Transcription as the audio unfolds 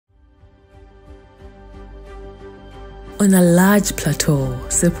On a large plateau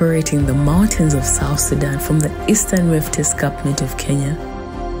separating the mountains of South Sudan from the eastern Rift Escarpment of Kenya,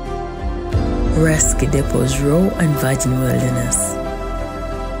 rests Kidepo's raw and virgin wilderness.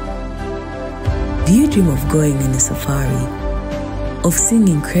 Do you dream of going on a safari, of seeing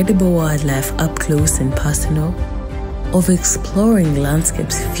incredible wildlife up close and personal, of exploring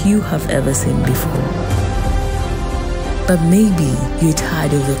landscapes few have ever seen before? But maybe you're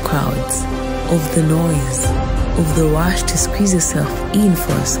tired of the crowds, of the noise, of the rush to squeeze yourself in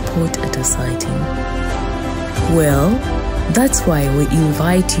for a spot at a sighting. Well, that's why we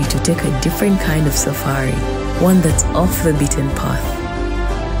invite you to take a different kind of safari, one that's off the beaten path,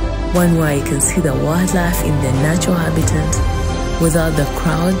 one where you can see the wildlife in their natural habitat without the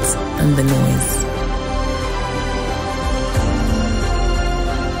crowds and the noise.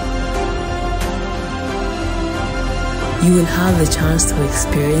 You will have the chance to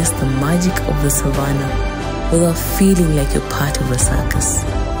experience the magic of the savannah without feeling like you're part of a circus.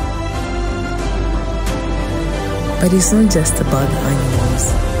 But it's not just about the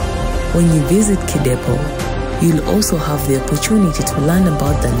animals. When you visit Kidepo, you'll also have the opportunity to learn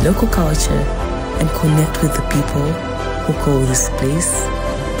about the local culture and connect with the people who call this place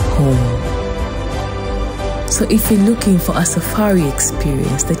home. So if you're looking for a safari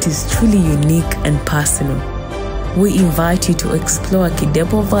experience that is truly unique and personal, we invite you to explore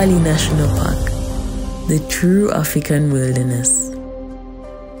Kidepo Valley National Park, the true African wilderness.